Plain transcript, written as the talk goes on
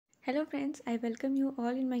Hello friends, I welcome you all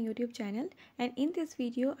in my YouTube channel, and in this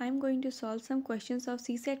video I am going to solve some questions of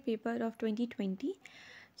CSAT paper of 2020.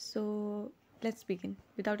 So let's begin.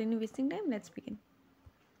 Without any wasting time, let's begin.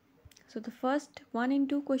 So the first 1 and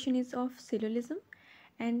 2 question is of syllogism,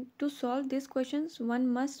 and to solve these questions one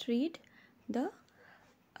must read the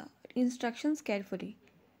instructions carefully.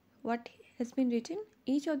 What has been written?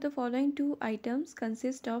 Each of the following two items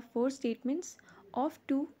consist of 4 statements. Of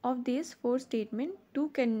two of these 4 statements, 2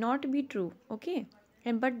 cannot be true, okay,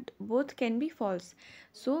 and but both can be false.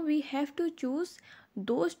 So we have to choose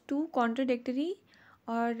those two contradictory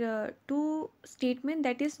or two statement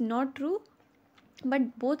that is not true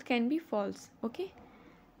but both can be false, okay.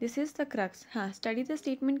 This is the crux. Study the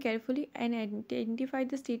statement carefully and identify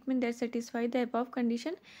the statement that satisfy the above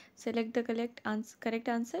condition. Select the correct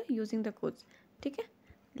answer using the codes. Okay?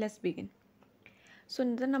 Let's begin. So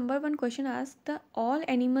the number 1 question asks, the all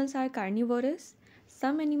animals are carnivorous.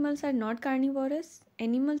 Some animals are not carnivorous.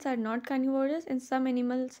 Animals are not carnivorous and some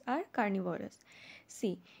animals are carnivorous.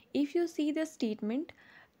 See, if you see the statement,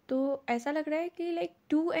 तो ऐसा लग रहा है कि like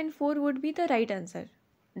 2 and 4 would be the right answer.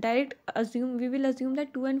 We will assume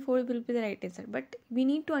that 2 and 4 will be the right answer, but we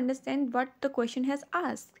need to understand what the question has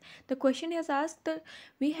asked. The question has asked that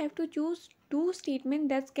we have to choose two statements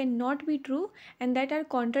that cannot be true and that are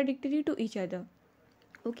contradictory to each other,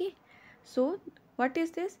 okay. So what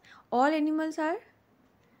is this? All animals are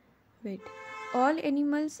all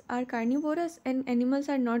animals are carnivorous and animals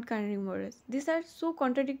are not carnivorous. These are so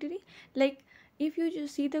contradictory. Like if you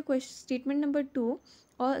just see the question statement number 2,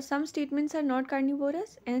 or some statements are not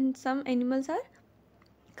carnivorous and some animals are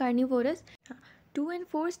carnivorous. 2 and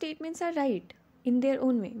 4 statements are right in their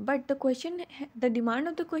own way, but the demand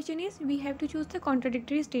of the question is we have to choose the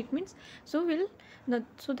contradictory statements. So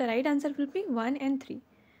the right answer will be 1 and 3.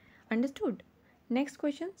 Understood? Next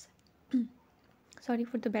questions. Sorry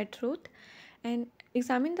for the bad throat. And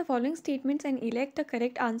examine the following statements and elect the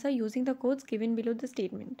correct answer using the codes given below the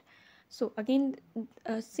statement. So again,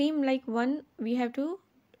 same like one, we have to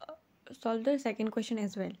solve the second question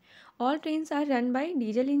as well. All trains are run by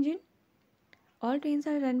diesel engine. All trains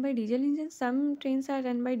are run by diesel engine. Some trains are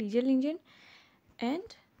run by diesel engine. And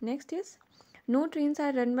next is, no trains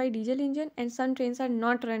are run by diesel engine and some trains are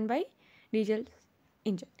not run by diesel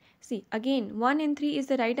engine. See, again 1 and 3 is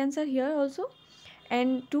the right answer here also,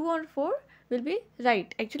 and 2 or 4 will be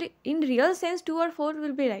right. Actually in real sense 2 or 4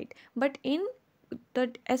 will be right, but in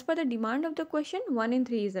the as per the demand of the question 1 and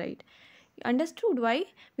 3 is right. Understood why?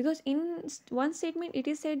 Because in one statement it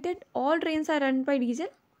is said that all trains are run by diesel.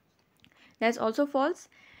 That's also false.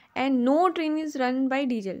 And no train is run by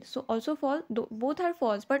diesel, so also false. Both are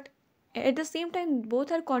false, but at the same time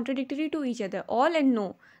both are contradictory to each other. All and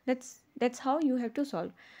no. That's how you have to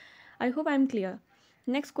solve. I hope I'm clear.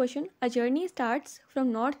 Next question. A journey starts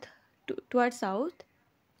from north towards south.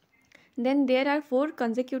 Then there are 4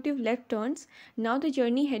 consecutive left turns. Now the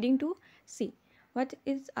journey heading to C. What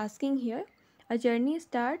is asking here? A journey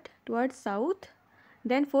start towards south,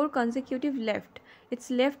 then 4 consecutive left. Its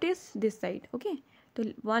left is this side, okay. So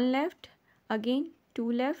 1 left, again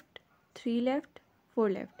 2 left, 3 left, 4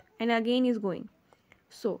 left, and again is going.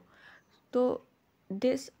 So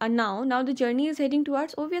this now the journey is heading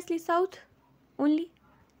towards obviously south only.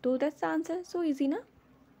 So that's the answer. So easy, na?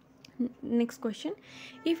 Next question.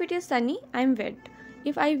 If it is sunny, I am wet.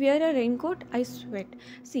 If I wear a raincoat, I sweat.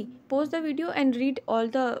 See, pause the video and read all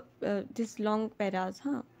the this long paras,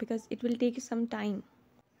 because it will take some time.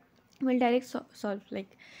 We'll direct solve.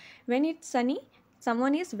 Like when it's sunny,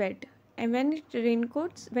 someone is wet, and when it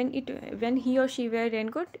raincoats, when he or she wear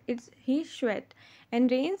raincoat, it's he sweat, and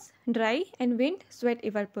rains dry, and wind sweat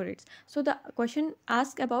evaporates. So the question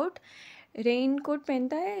asks about raincoat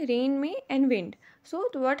पहनता है rain में and wind. So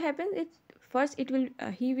what happens?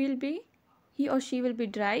 He or she will be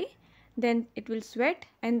dry, then it will sweat,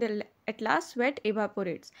 and at last sweat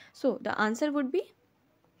evaporates. So the answer would be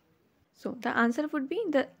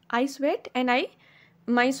the I sweat and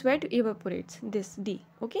my sweat evaporates. This D.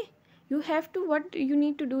 Okay. What you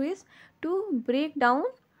need to do is to break down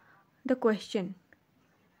the question.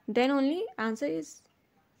 Then only answer is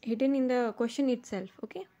hidden in the question itself.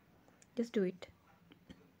 Okay. Just do it.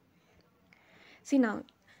 See now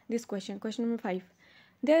this question number 5.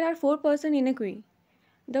 There are 4 persons in a queue.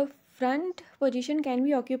 The front position can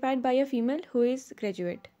be occupied by a female who is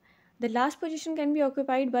graduate. The last position can be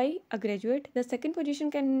occupied by a graduate. The second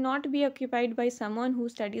position cannot be occupied by someone who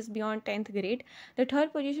studies beyond 10th grade. The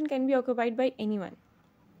third position can be occupied by anyone.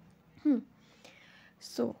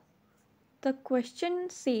 So the question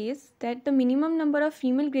says that the minimum number of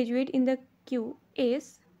female graduate in the queue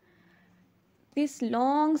is This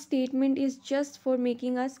long statement is just for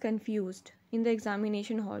making us confused in the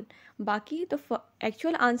examination hall. Baki, the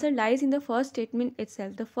actual answer lies in the first statement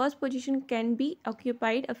itself. The first position can be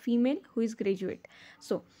occupied a female who is graduate.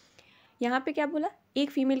 So, यहाँ पे क्या बोला, एक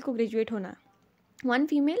female को graduate होना, one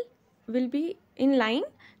female will be in line,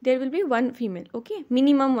 there will be one female, okay,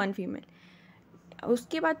 minimum one female.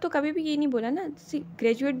 उसके बाद तो कभी भी ये नहीं बोला ना,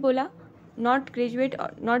 ग्रेजुएट बोला, not graduate,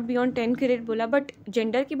 not beyond 10 credit बोला, बट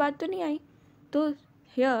जेंडर की बात तो नहीं आई. तो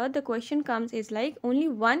here the question comes is like only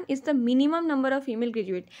one is the minimum number of female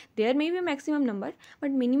graduate. There may be a maximum number,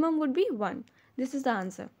 but minimum would be one. This is the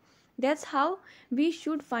answer. That's how we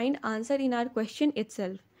should find answer in our question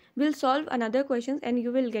itself. We'll solve another questions and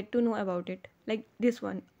you will get to know about it, like this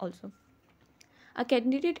one also. A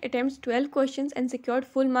candidate attempts 12 questions and secured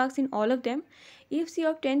full marks in all of them. If she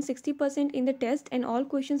obtained 60% in the test and all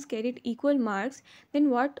questions carried equal marks, then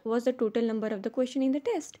what was the total number of the question in the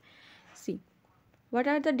test? See, what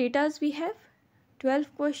are the datas we have?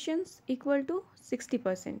 12 questions equal to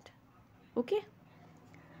 60%. Okay,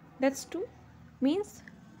 that's true. Means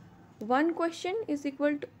one question is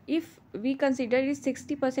equal to, if we consider it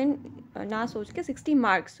 60%, na soch ke 60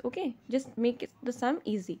 marks. Okay, just make it the sum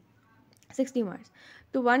easy. 60 marks.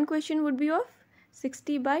 So one question would be of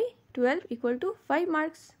 60 by 12 equal to 5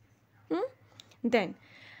 marks. Then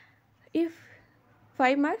if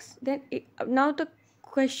 5 marks, then now the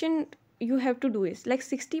question you have to do is like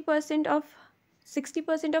 60% of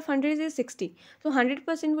 100 is 60, so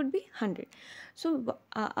 100% would be 100. So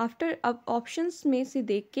after options में से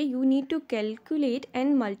देख के you need to calculate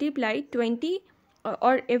and multiply 20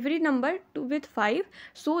 or every number with 5,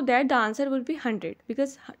 so that the answer will be 100,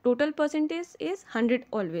 because total percentage is 100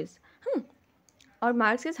 always, or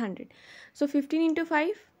marks is 100. So 15 into 5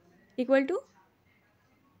 equal to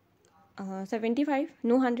 75,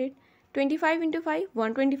 no 100. 25 into 5,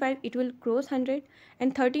 125, it will cross 100.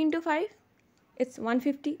 And 30 into 5, it's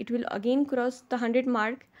 150, it will again cross the 100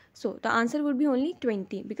 mark. So the answer would be only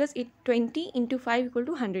 20, because 20 into 5 equal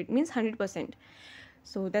to 100 means 100%.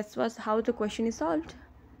 So that was how the question is solved.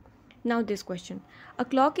 Now this question. A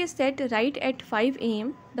clock is set right at 5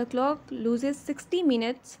 a.m. The clock loses 16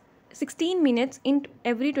 minutes in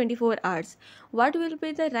every 24 hours. What will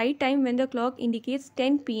be the right time when the clock indicates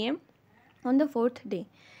 10 p.m. on the fourth day?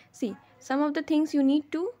 See, some of the things you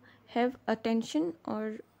need to have attention,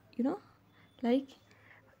 or like,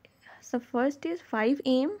 so first is 5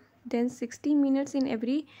 a.m. then 60 minutes in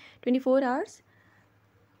every 24 hours.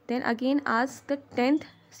 Then again ask the 10th,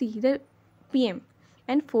 see the p.m.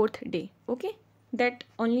 and 4th day. Okay, that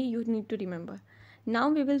only you need to remember. Now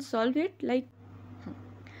we will solve it like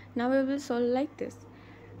this.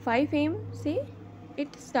 5 a.m. say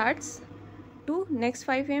it starts to next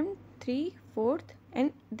 5 a.m. 3, 4th,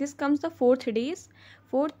 and this comes the 4th day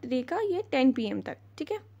का ये 10 p.m. तक.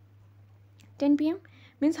 ठीक है, 10 p.m.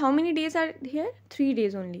 means how many days are here? 3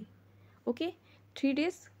 days only. Okay, 3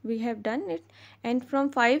 days we have done it, and from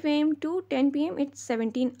 5 a.m. to 10 p.m. it's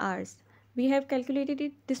 17 hours. We have calculated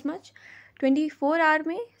it this much. 24 hour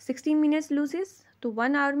में 16 minutes loses, तो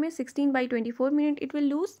 1 hour में 16 by 24 minute it will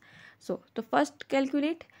lose. So the first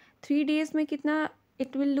calculate 3 days में कितना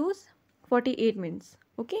it will lose? 48 minutes.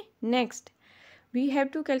 Okay, next we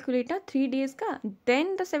have to calculate 3 days का,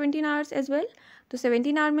 then the 17 hours as well. तो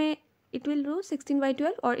 17 hour में it will lose 16 by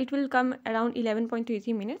 12, or it will come around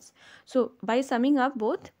 11.33 minutes. So by summing up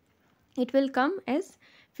both, it will come as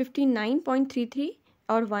 59.33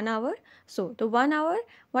 or 1 hour. So the 1 hour,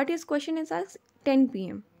 what is question is asked? 10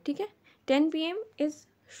 p.m. ठीक है, 10 p.m. is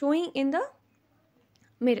showing in the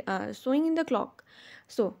clock.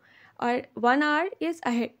 So our 1 hour is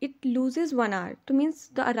ahead, it loses 1 hour. So means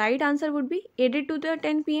the right answer would be added to the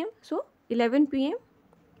 10 p.m. So 11 p.m.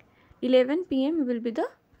 will be the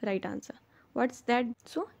right answer. What's that?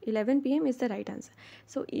 So 11 p.m. is the right answer.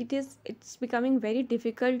 So it's becoming very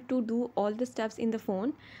difficult to do all the steps in the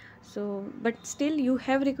phone. So but still you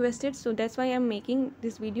have requested, so that's why I'm making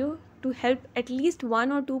this video, to help at least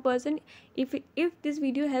 1 or 2 person. If this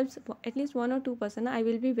video helps at least 1 or 2 person, I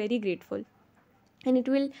will be very grateful, and it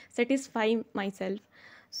will satisfy myself.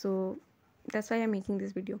 So that's why I'm making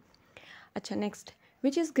this video. Acha, next,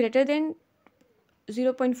 which is greater than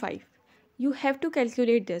 0.5? You have to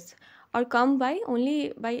calculate this, or come by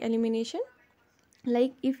only by elimination.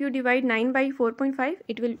 Like if you divide 9 by 4.5,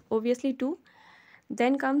 it will obviously 2.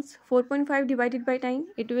 Then comes 4.5 divided by 9,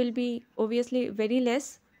 it will be obviously very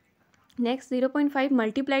less. Next 0.5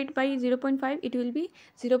 multiplied by 0.5, it will be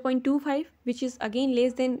 0.25, which is again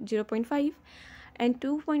less than 0.5. And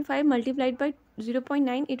 2.5 multiplied by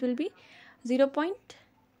 0.9, it will be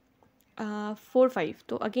 0.45.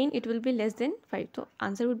 So again it will be less than 5. So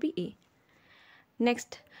answer would be A.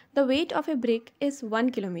 Next, the weight of a brick is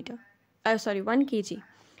 1 kg.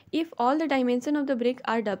 If all the dimensions of the brick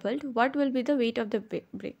are doubled, what will be the weight of the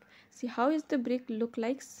brick? See, how is the brick look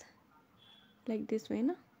like this way,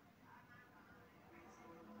 na?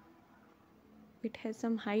 It has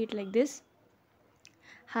some height like this,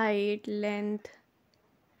 height, length,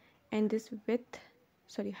 and this width.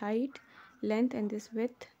 Sorry, height, length, and this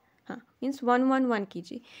width. Means 1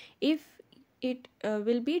 kg. If it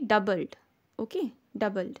will be doubled, okay,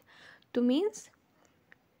 doubled, to means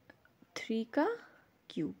 3 का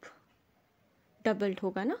cube doubled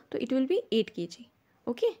होगा ना, तो it will be 8 kg.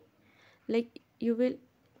 Okay, like you will,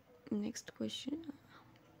 next question,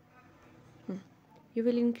 you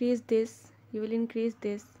will increase this, you will increase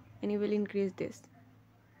this, and you will increase this.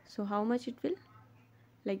 So how much it will?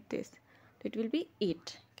 Like this. So it will be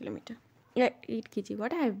 8 kilometer. Yeah, 8 kg.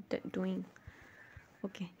 What I am doing?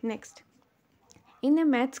 Okay, next. In a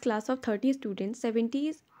maths class of 30 students,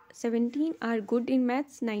 17 are good in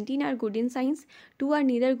maths, 19 are good in science, 2 are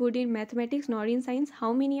neither good in mathematics nor in science.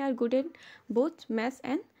 How many are good in both maths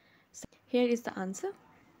and science? Here is the answer.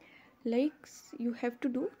 Like you have to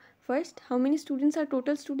do first, how many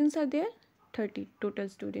total students are there? 30 total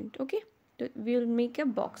student. Okay, so we will make a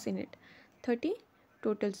box in it. 30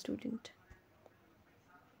 total student.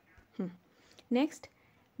 Next,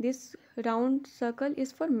 this round circle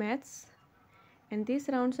is for maths and this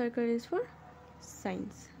round circle is for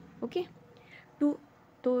science. Okay, तो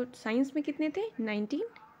science में कितने थे? 19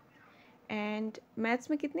 and maths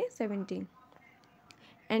में कितने? 17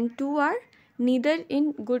 and 2 are neither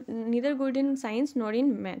good in science nor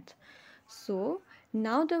in math. So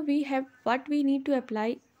now that we have, what we need to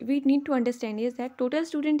apply, we need to understand is that total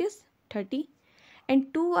student is 30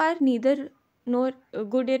 and 2 are neither nor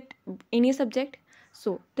good at any subject.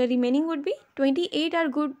 So the remaining would be 28 are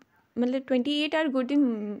good, 28 are good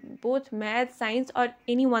in both math, science or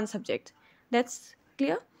any one subject. That's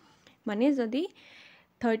clear? Mane jodi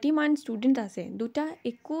 30 मान student আছে দুটা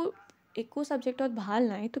একো সাবজেক্টত ভাল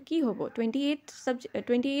নাই তো কি হ'ব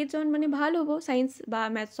 28 জন মানে ভাল হ'ব সায়েন্স বা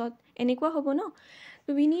ম্যাথছত এনেকুৱা হ'ব ন so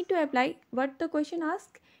we need to apply what the question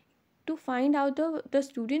ask to find out the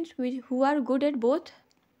students who are good at both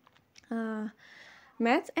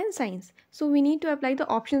maths and science. So we need to apply the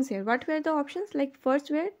options here. What were the options? Like first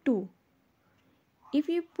were 2. If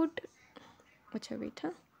you put what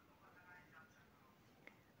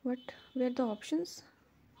were the options?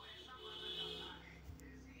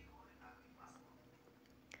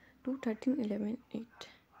 2, 13, 11, 8.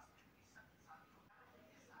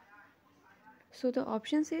 So the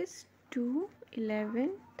options is 2, 11,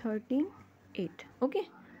 13, 8. Okay,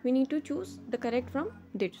 we need to choose the correct from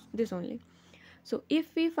this only. So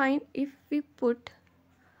if we put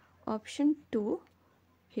option 2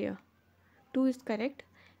 here, 2 is correct.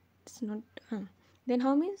 It's not then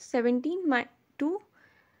how many? 17 minus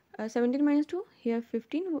 2 here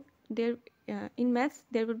 15. There in maths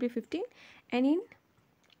there would be 15 and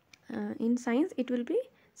in science it will be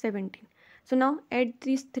 17. So now add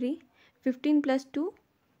these 3. 15 plus 2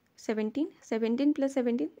 17, 17 plus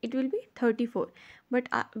 17 it will be 34, but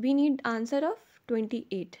we need answer of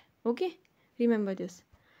 28. Okay, remember this.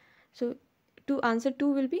 So to answer 2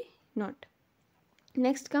 will be not.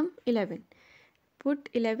 Next come 11. Put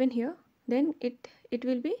 11 here, then it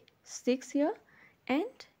will be 6 here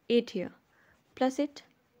and 8 here, plus it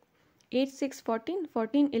 8 6 14,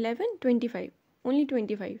 14 11 25, only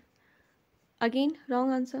 25. Again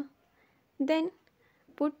wrong answer. Then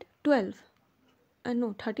put 12.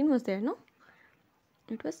 No, 13 was there, no?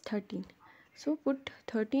 It was 13. So put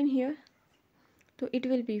 13 here. So it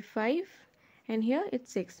will be 5 and here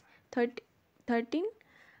it's 6. 13,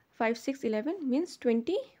 5, 6, 11 means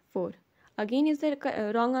 24. Again is the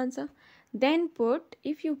wrong answer. Then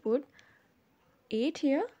if you put 8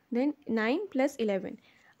 here, then 9 plus 11.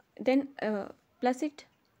 Then plus it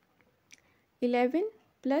 11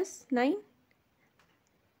 plus 9,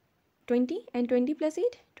 20 and 20 plus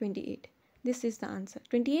 8, 28. This is the answer.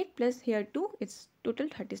 28 plus here 2, it's total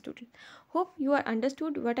 30 students. Hope you are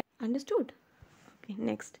understood what I understood. Okay,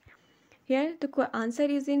 next. Here the answer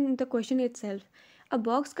is in the question itself. A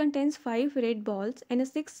box contains 5 red balls and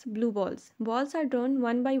 6 blue balls. Balls are drawn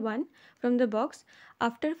one by one from the box.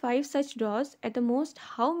 After 5 such draws, at the most,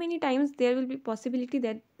 how many times there will be possibility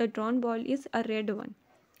that the drawn ball is a red one?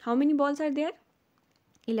 How many balls are there?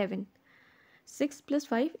 11. 6 plus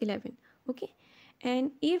 5, 11. Okay.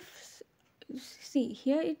 And if see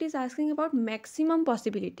here it is asking about maximum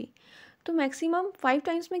possibility. तो maximum 5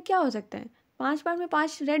 times में क्या हो सकता है? 5 बार में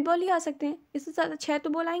 5 red ball ही आ सकते हैं. इससे ज़्यादा 6 तो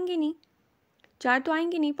बॉल आएंगे नहीं, 4 तो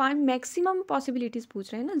आएंगे नहीं. 5 मैक्सिमम पॉसिबिलिटीज़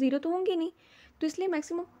पूछ रहे हैं ना, 0 तो होंगे नहीं, तो इसलिए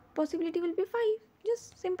maximum possibility will be 5.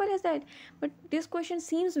 Just simple as that. But this question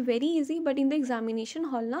seems very easy, but in the examination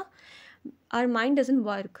hall na, our mind doesn't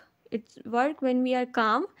work. It's work when we are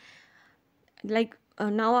calm. Like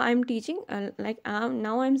now I'm teaching,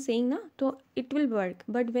 now I'm saying na, so it will work.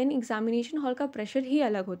 But when examination hall ka pressure hi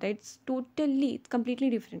alag hota hai, it's completely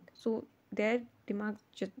different. So their dimag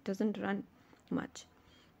just doesn't run much.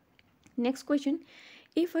 Next question.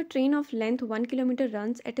 If a train of length 1 kilometer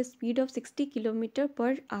runs at a speed of 60 kilometer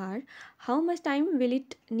per hour, how much time will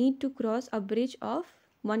it need to cross a bridge of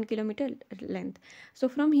 1 kilometer length? So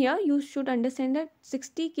from here you should understand that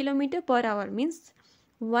 60 kilometer per hour means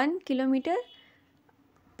 1 kilometer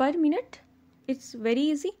per minute. It's very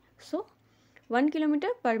easy. So 1 kilometer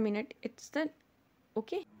per minute, it's the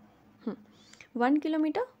okay. 1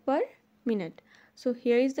 kilometer per minute. So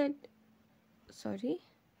here is the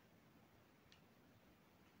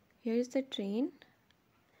here is the train.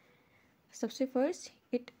 सबसे first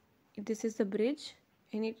this is the bridge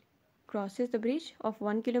and it crosses the bridge of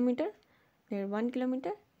 1 kilometer. There 1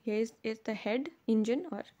 kilometer. Here is the head engine,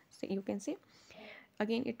 or you can say,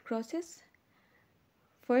 again it crosses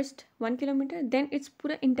first 1 kilometer, then its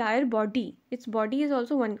pura entire body, its body is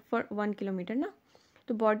also 1 kilometer na.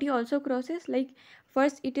 The body also crosses, like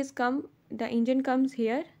first it is come, the engine comes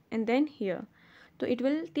here and then here, so it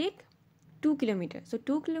will take 2 kilometers. So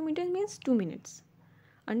 2 kilometers means 2 minutes.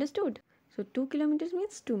 Understood? So 2 kilometers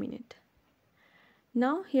means 2 minutes.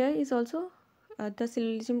 Now here is also the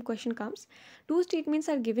syllogism question comes. Two statements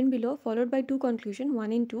are given below followed by two conclusions,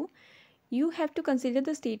 1 and 2. You have to consider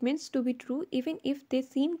the statements to be true even if they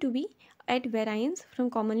seem to be at variance from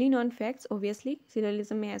commonly known facts. Obviously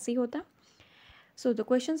syllogism में ऐसे ही होता. So the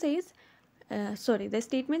question says, the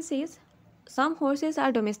statement says, some horses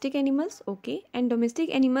are domestic animals, okay, and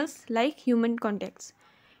domestic animals like human contacts.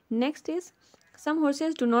 Next is, some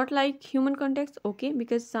horses do not like human contacts, okay,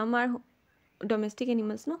 because some are domestic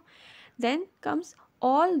animals, no. Then comes,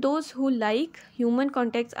 all those who like human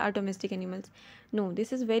contacts are domestic animals. No,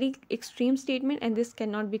 this is very extreme statement and this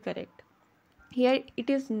cannot be correct. Here it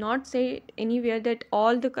is not said anywhere that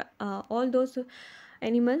all those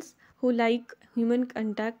animals who like human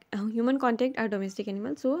contact are domestic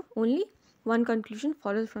animals. So only one conclusion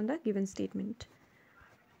follows from the given statement.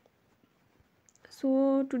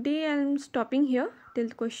 So today I am stopping here till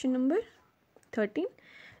question number 13.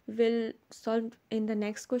 We'll solve in the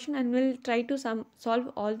next question and we'll try to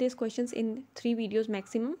solve all these questions in 3 videos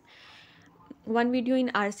maximum. One video in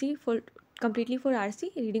RC completely for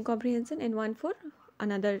RC reading comprehension, and one for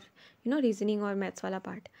another reasoning or maths wala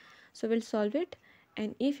part. So we'll solve it,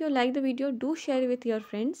 and if you like the video, do share with your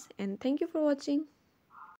friends, and thank you for watching.